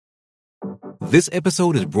This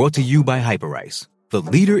episode is brought to you by Hyperice, the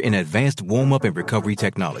leader in advanced warm-up and recovery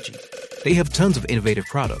technology. They have tons of innovative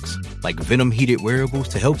products, like Venom-heated wearables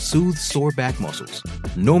to help soothe sore back muscles,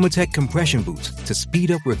 Normatec compression boots to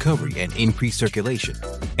speed up recovery and increase circulation,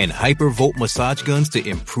 and Hypervolt massage guns to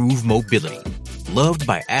improve mobility. Loved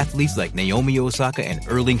by athletes like Naomi Osaka and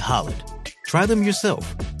Erling Haaland. Try them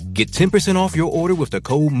yourself. Get 10% off your order with the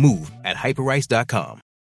code MOVE at Hyperice.com.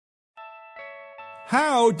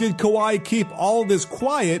 How did Kawhi keep all this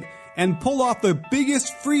quiet and pull off the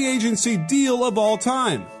biggest free agency deal of all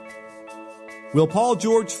time? Will Paul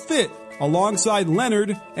George fit alongside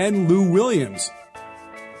Leonard and Lou Williams?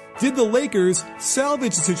 Did the Lakers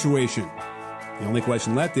salvage the situation? The only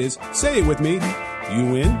question left is, say it with me,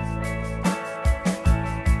 you win?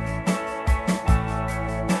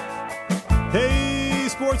 Hey,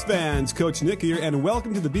 sports fans, Coach Nick here, and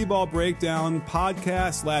welcome to the B-Ball Breakdown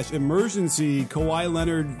podcast / emergency. Kawhi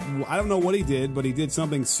Leonard, I don't know what he did, but he did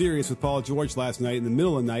something serious with Paul George last night in the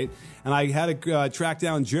middle of the night, and I had to track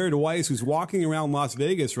down Jared Weiss, who's walking around Las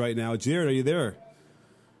Vegas right now. Jared, are you there?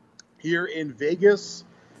 Here in Vegas,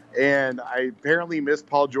 and I apparently missed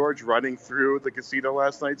Paul George running through the casino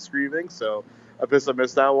last night screaming, so I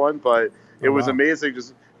missed that one, but it was amazing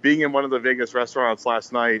just being in one of the Vegas restaurants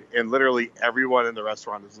last night, and literally everyone in the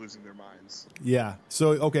restaurant is losing their minds. Yeah.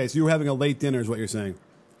 So you were having a late dinner is what you're saying.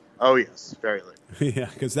 Oh, yes. Very late. Yeah,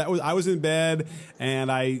 because I was in bed,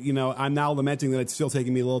 and I'm now lamenting that it's still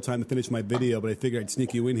taking me a little time to finish my video, but I figured I'd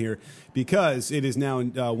sneak you in here because it is now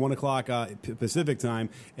 1 o'clock Pacific time,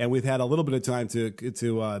 and we've had a little bit of time to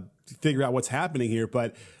figure out what's happening here.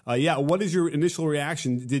 But what is your initial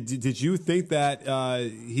reaction? Did you think that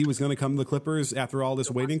he was going to come to the Clippers after all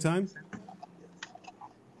this waiting time?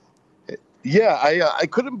 Yeah, I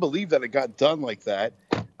couldn't believe that it got done like that.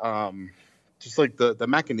 Just like the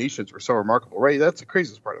machinations were so remarkable, right? That's the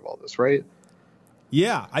craziest part of all this, right?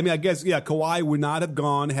 Yeah, I mean, I guess, Kawhi would not have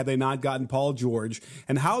gone had they not gotten Paul George.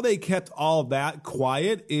 And how they kept all of that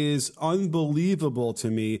quiet is unbelievable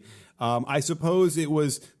to me. I suppose it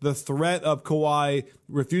was the threat of Kawhi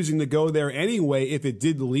refusing to go there anyway if it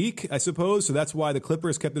did leak, I suppose. So that's why the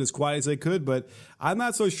Clippers kept it as quiet as they could. But I'm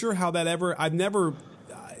not so sure how that I've never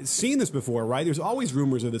seen this before, right? There's always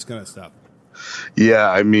rumors of this kind of stuff. Yeah,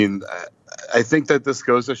 I mean, I think that this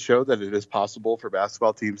goes to show that it is possible for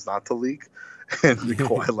basketball teams not to leak. And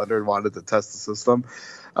Kawhi Leonard wanted to test the system.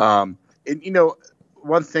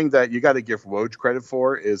 One thing that you got to give Woj credit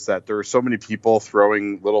for is that there are so many people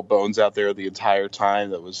throwing little bones out there the entire time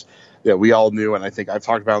that we all knew. And I think I've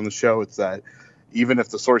talked about on the show, it's that even if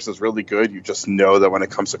the source is really good, you just know that when it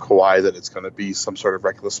comes to Kawhi that it's going to be some sort of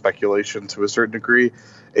reckless speculation to a certain degree.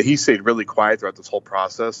 And he stayed really quiet throughout this whole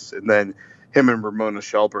process. And then him and Ramona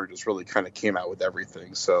Shelburne just really kind of came out with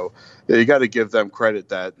everything. So you got to give them credit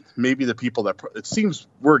that maybe the people that it seems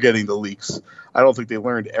were getting the leaks, I don't think they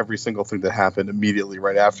learned every single thing that happened immediately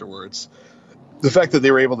right afterwards. The fact that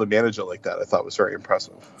they were able to manage it like that, I thought was very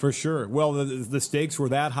impressive. For sure. Well, the stakes were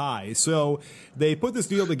that high. So they put this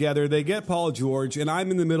deal together. They get Paul George, and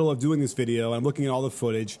I'm in the middle of doing this video. I'm looking at all the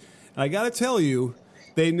footage. And I got to tell you,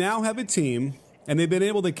 they now have a team, and they've been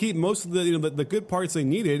able to keep most of the good parts they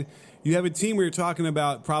needed. You have a team where you're talking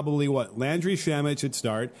about probably Landry Shamet should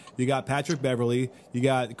start. You got Patrick Beverley, you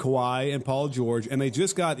got Kawhi and Paul George, and they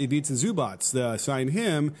just got Ivica Zubac, signed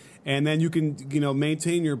him, and then you can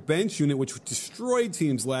maintain your bench unit, which destroyed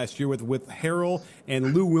teams last year with Harrell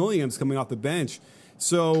and Lou Williams coming off the bench.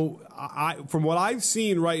 So, from what I've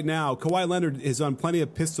seen right now, Kawhi Leonard is on plenty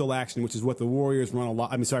of pistol action, which is what the Warriors run a lot.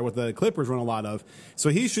 What the Clippers run a lot of. So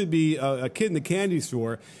he should be a kid in the candy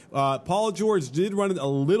store. Paul George did run it a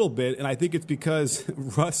little bit, and I think it's because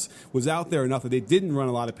Russ was out there enough that they didn't run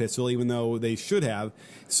a lot of pistol, even though they should have.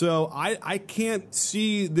 So I can't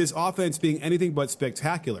see this offense being anything but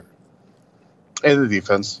spectacular. And the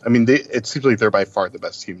defense. I mean, it seems like they're by far the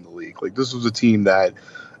best team in the league. Like, this was a team that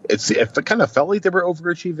it kind of felt like they were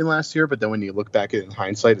overachieving last year, but then when you look back at it in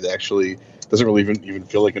hindsight, it actually doesn't really even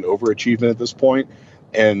feel like an overachievement at this point.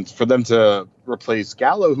 And for them to replace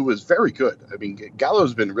Gallo, who was very good. I mean,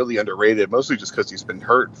 Gallo's been really underrated, mostly just because he's been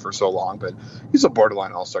hurt for so long, but he's a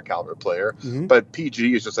borderline all-star caliber player. Mm-hmm. But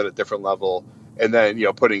PG is just at a different level. And then,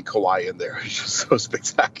 putting Kawhi in there is just so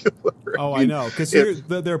spectacular. Oh, I know, because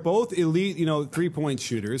they're both elite, three-point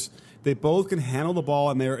shooters. They both can handle the ball,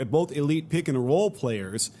 and they're both elite pick-and-roll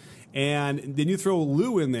players. And then you throw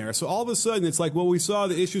Lou in there. So all of a sudden it's like, well, we saw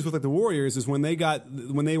the issues with like the Warriors is when they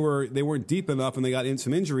weren't deep enough and they got in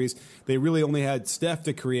some injuries, they really only had Steph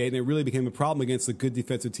to create, and it really became a problem against the good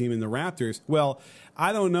defensive team in the Raptors. Well,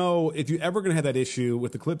 I don't know if you're ever going to have that issue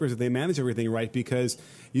with the Clippers if they manage everything right, because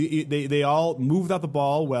they all move without the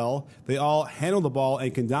ball well. They all handle the ball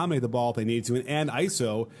and can dominate the ball if they need to, and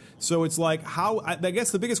ISO. So it's like, I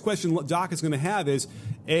guess the biggest question Doc is going to have is,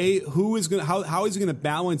 how is he going to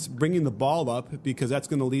balance bringing the ball up, because that's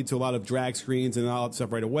going to lead to a lot of drag screens and all that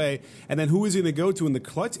stuff right away. And then who is he going to go to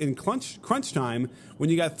in crunch time when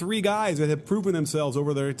you got three guys that have proven themselves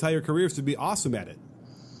over their entire careers to be awesome at it?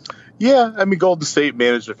 Yeah, I mean, Golden State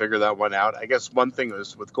managed to figure that one out. I guess one thing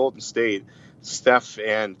was with Golden State, Steph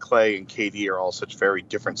and Clay and KD are all such very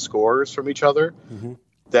different scorers from each other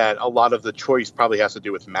that a lot of the choice probably has to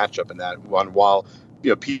do with matchup in that one, while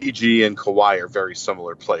PG and Kawhi are very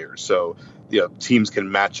similar players. So, teams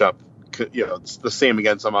can match up, it's the same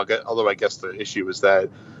against them. Although I guess the issue is that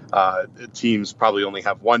teams probably only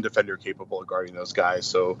have one defender capable of guarding those guys.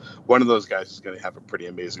 So one of those guys is going to have a pretty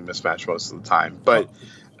amazing mismatch most of the time. But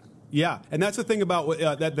yeah, and that's the thing about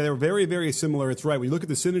that they're very, very similar. It's right. When you look at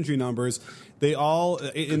the synergy numbers, they all,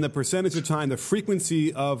 in the percentage of time, the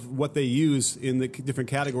frequency of what they use in the different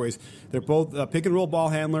categories, they're both pick and roll ball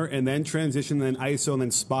handler, and then transition, then ISO, and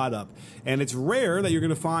then spot up. And it's rare that you're going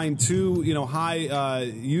to find two, high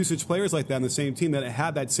usage players like that on the same team that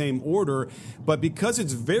have that same order. But because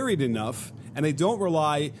it's varied enough, and they don't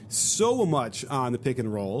rely so much on the pick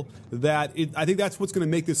and roll, that I think that's what's going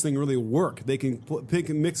to make this thing really work. They can pick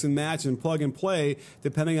and mix and match and plug and play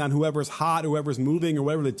depending on whoever's hot, whoever's moving, or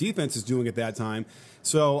whatever the defense is doing at that time.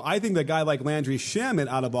 So I think the guy like Landry Shamet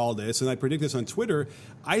out of all this, and I predict this on Twitter,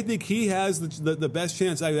 I think he has the best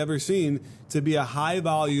chance I've ever seen to be a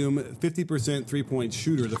high-volume 50% three-point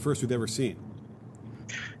shooter, the first we've ever seen.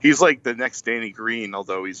 He's like the next Danny Green,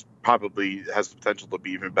 although he's probably has potential to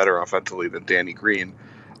be even better offensively than Danny Green.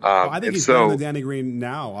 I think he's better than Danny Green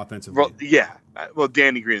now offensively. Well, yeah. Well,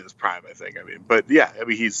 Danny Green in his prime, I think. But yeah,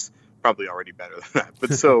 he's probably already better than that.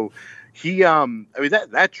 But so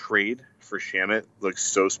that trade for Shamet looks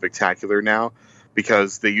so spectacular now,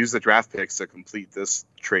 because they use the draft picks to complete this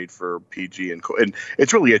trade for PG and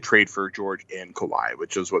it's really a trade for George and Kawhi,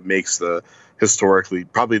 which is what makes the historically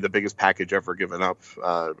probably the biggest package ever given up.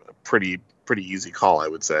 Pretty easy call, I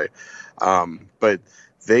would say. But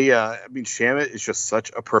they, Shamet is just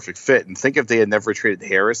such a perfect fit. And think if they had never traded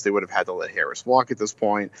Harris, they would have had to let Harris walk at this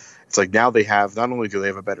point. It's like now they have, not only do they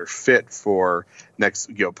have a better fit for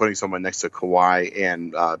putting someone next to Kawhi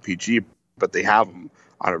and PG, but they have them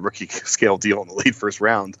on a rookie scale deal in the late first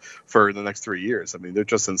round for the next 3 years. I mean, they're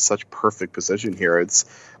just in such perfect position here. It's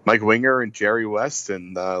Mike Winger and Jerry West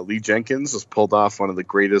and Lee Jenkins has pulled off one of the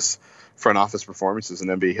greatest front office performances in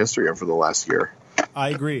NBA history over the last year. I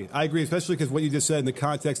agree, especially because what you just said in the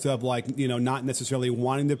context of not necessarily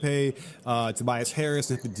wanting to pay Tobias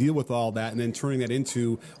Harris and have to deal with all that, and then turning that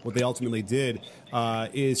into what they ultimately did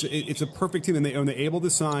it's a perfect team, and they're able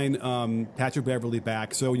to sign Patrick Beverley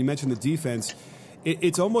back. So when you mentioned the defense,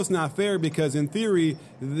 it's almost not fair, because in theory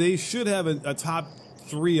they should have a top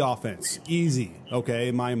 3 offense, easy, okay,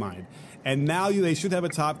 in my mind. And now they should have a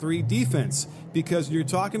top 3 defense, because you're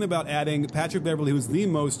talking about adding Patrick Beverley, who's the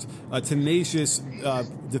most tenacious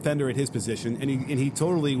defender at his position, and he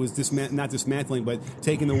totally was not dismantling, but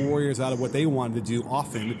taking the Warriors out of what they wanted to do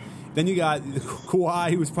often. Then you got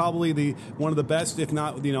Kawhi, who was probably one of the best, if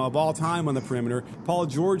not of all time on the perimeter. Paul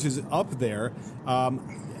George is up there.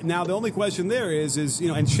 Now the only question there is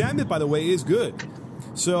and Shamet, by the way, is good.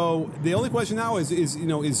 So the only question now is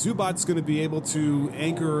Zubac going to be able to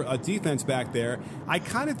anchor a defense back there? I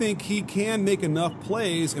kind of think he can make enough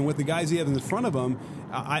plays, and with the guys he has in front of him,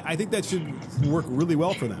 I think that should work really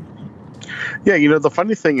well for them. Yeah, the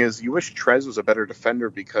funny thing is, you wish Trez was a better defender,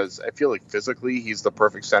 because I feel like physically he's the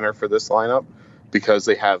perfect center for this lineup, because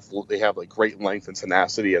they have like great length and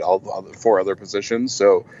tenacity at all the 4 other positions.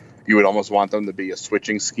 So you would almost want them to be a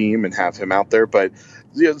switching scheme and have him out there. But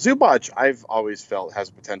Zubac, I've always felt,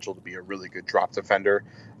 has potential to be a really good drop defender,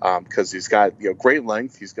 because he's got great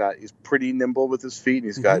length. He's pretty nimble with his feet, and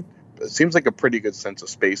he's got it seems like a pretty good sense of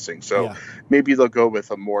spacing. So maybe they'll go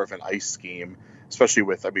with a more of an ice scheme, especially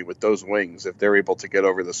with those wings. If they're able to get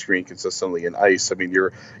over the screen consistently in ice,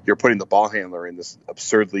 you're putting the ball handler in this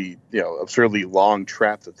absurdly long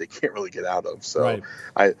trap that they can't really get out of. So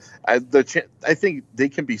right. I think they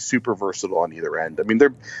can be super versatile on either end.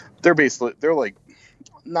 They're basically, they're like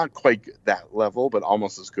not quite that level, but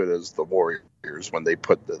almost as good as the Warriors when they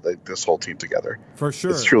put this whole team together. For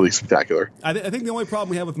sure. It's truly spectacular. I think the only problem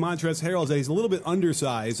we have with Montrezl Harrell is that he's a little bit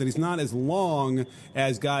undersized and he's not as long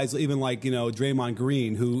as guys even like, Draymond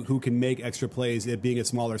Green who can make extra plays at being a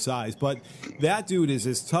smaller size. But that dude is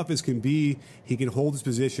as tough as can be. He can hold his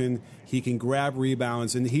position. He can grab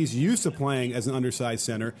rebounds, and he's used to playing as an undersized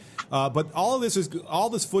center. But all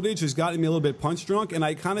this footage has gotten me a little bit punch drunk, and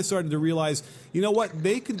I kind of started to realize, you know what?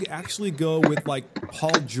 They could actually go with like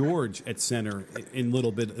Paul George at center in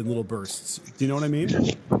little bursts. Do you know what I mean?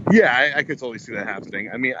 Yeah, I could totally see that happening.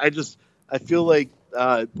 I mean, I feel like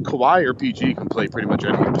Kawhi or PG can play pretty much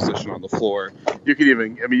any position on the floor. You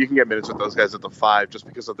can get minutes with those guys at the 5 just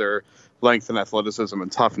because of their length and athleticism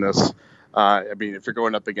and toughness. If you're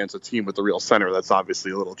going up against a team with a real center, that's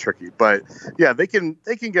obviously a little tricky. But yeah, they can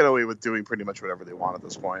get away with doing pretty much whatever they want at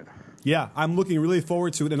this point. Yeah, I'm looking really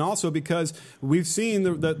forward to it, and also because we've seen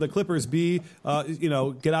the Clippers get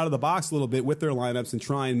out of the box a little bit with their lineups and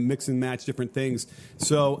try and mix and match different things.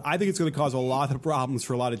 So I think it's going to cause a lot of problems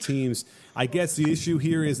for a lot of teams. I guess the issue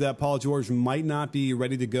here is that Paul George might not be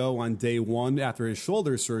ready to go on day 1 after his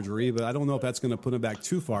shoulder surgery, but I don't know if that's going to put him back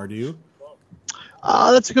too far. Do you?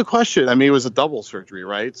 That's a good question. I mean, it was a double surgery,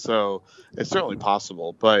 right? So it's certainly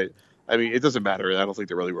possible. But, it doesn't matter. I don't think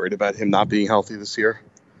they're really worried about him not being healthy this year.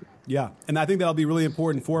 Yeah, and I think that'll be really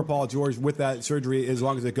important for Paul George with that surgery, as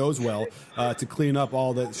long as it goes well, to clean up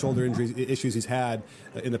all the shoulder injury issues he's had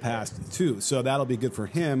in the past, too. So that'll be good for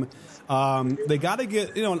him. They got to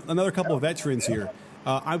get another couple of veterans here.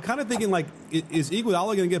 I'm kind of thinking, is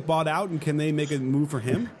Iguodala going to get bought out, and can they make a move for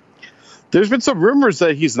him? There's been some rumors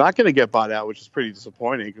that he's not going to get bought out, which is pretty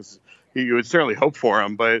disappointing because you would certainly hope for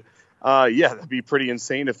him. But, that'd be pretty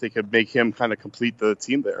insane if they could make him kind of complete the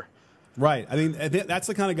team there. Right. That's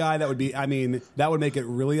the kind of guy that would be – that would make it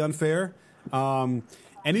really unfair.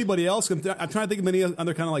 Anybody else? I'm trying to think of any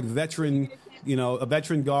other kind of like veteran, a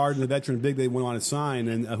veteran guard and a veteran big they want to sign,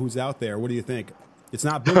 and who's out there. What do you think? It's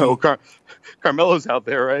not Boogie. Oh, Carmelo's out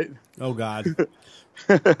there, right? Oh, God.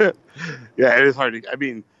 Yeah, it is hard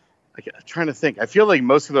to – I'm trying to think. I feel like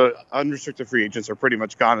most of the unrestricted free agents are pretty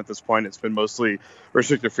much gone at this point. It's been mostly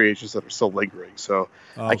restricted free agents that are still lingering. So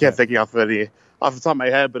I can't think off the top of my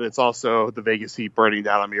head, but it's also the Vegas Heat burning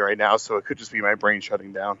down on me right now. So it could just be my brain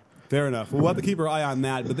shutting down. Fair enough. We'll have to keep our eye on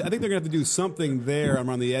that. But I think they're going to have to do something there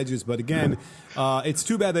around the edges. But again, it's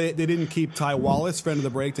too bad they didn't keep Ty Wallace, friend of the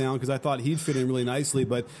breakdown, because I thought he'd fit in really nicely.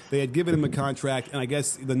 But they had given him a contract, and I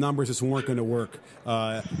guess the numbers just weren't going to work.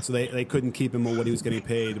 So they couldn't keep him on what he was getting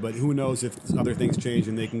paid. But who knows if other things change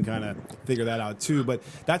and they can kind of figure that out too. But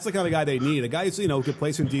that's the kind of guy they need. A guy who's, who can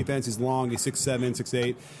play some defense. He's long. He's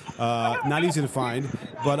 6'7", 6'8". Not easy to find.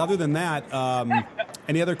 But other than that,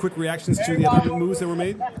 any other quick reactions to the other moves that were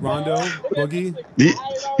made? Rondo, Boogie?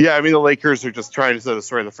 Yeah, the Lakers are just trying to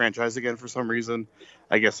destroy the franchise again for some reason.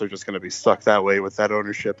 I guess they're just going to be stuck that way with that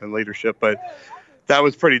ownership and leadership. But that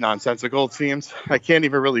was pretty nonsensical, it seems. I can't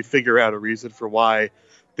even really figure out a reason for why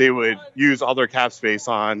they would use all their cap space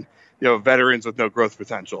on, veterans with no growth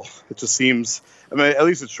potential. It just seems, at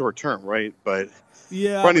least it's short term, right? But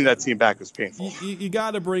yeah, running that team back was painful. You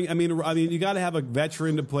got to bring. You got to have a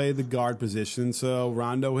veteran to play the guard position. So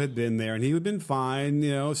Rondo had been there, and he would have been fine.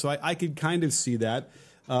 So I could kind of see that.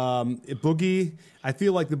 Boogie, I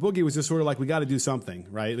feel like the Boogie was just sort of like, we got to do something,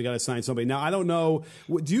 right? We got to sign somebody. Now I don't know.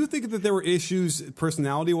 Do you think that there were issues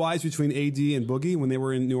personality wise between AD and Boogie when they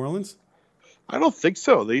were in New Orleans? I don't think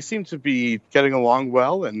so. They seem to be getting along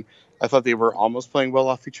well, and I thought they were almost playing well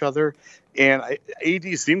off each other. And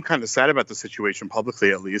AD seemed kind of sad about the situation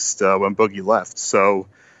publicly, at least when Boogie left. So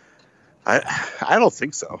I don't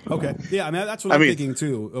think so. Okay. Yeah, that's what I'm thinking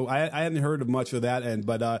too. I hadn't heard of much of that end,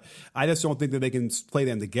 but I just don't think that they can play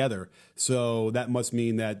them together. So that must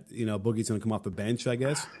mean that Boogie's going to come off the bench, I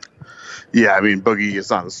guess. Yeah, Boogie is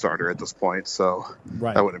not a starter at this point, so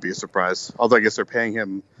that wouldn't be a surprise. Although I guess they're paying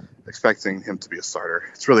him, expecting him to be a starter.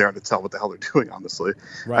 It's really hard to tell what the hell they're doing, honestly.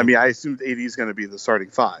 Right. I assumed AD is going to be the starting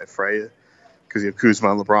 5, right? Because you have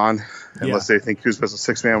Kuzma and LeBron, unless they think Kuzma's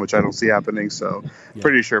a 6-man, which I don't see happening. So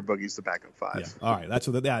pretty sure Boogie's the backup 5. Yeah. All right, that's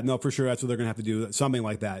what. For sure, that's what they're going to have to do, something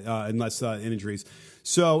like that, unless injuries.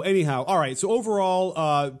 So anyhow, all right. So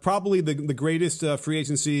overall, probably the greatest free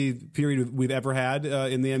agency period we've ever had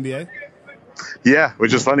in the NBA. Yeah,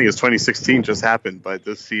 which is funny, is 2016 just happened, but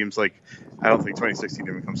this seems like I don't think 2016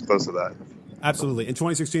 even comes close to that. Absolutely. In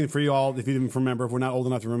 2016, for you all, if you didn't remember, if we're not old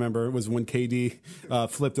enough to remember, it was when KD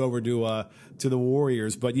flipped over to the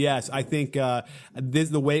Warriors. But yes, I think the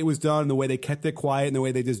way it was done, the way they kept it quiet, and the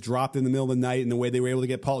way they just dropped in the middle of the night, and the way they were able to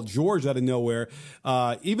get Paul George out of nowhere,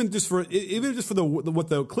 even just for what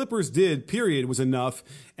the Clippers did, period, was enough.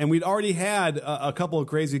 And we'd already had a couple of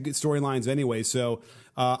crazy storylines anyway. So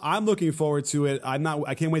I'm looking forward to it. I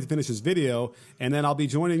can't wait to finish this video, and then I'll be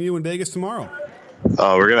joining you in Vegas tomorrow.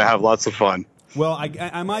 We're gonna have lots of fun. Well,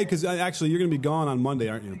 I might, because actually you're going to be gone on Monday,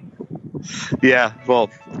 aren't you? Yeah, well,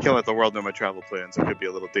 can't let the world know my travel plans. It could be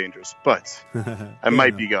a little dangerous, but I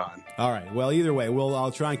might be gone. All right. Well, either way,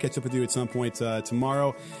 I'll try and catch up with you at some point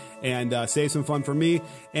tomorrow, and save some fun for me.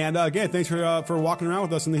 And again, thanks for walking around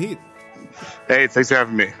with us in the heat. Hey, thanks for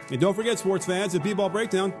having me. And don't forget, sports fans, at B-Ball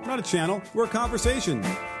Breakdown, we're not a channel, we're a conversation.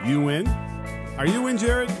 You in? Are you in,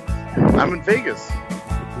 Jared? I'm in Vegas.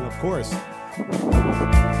 Of course.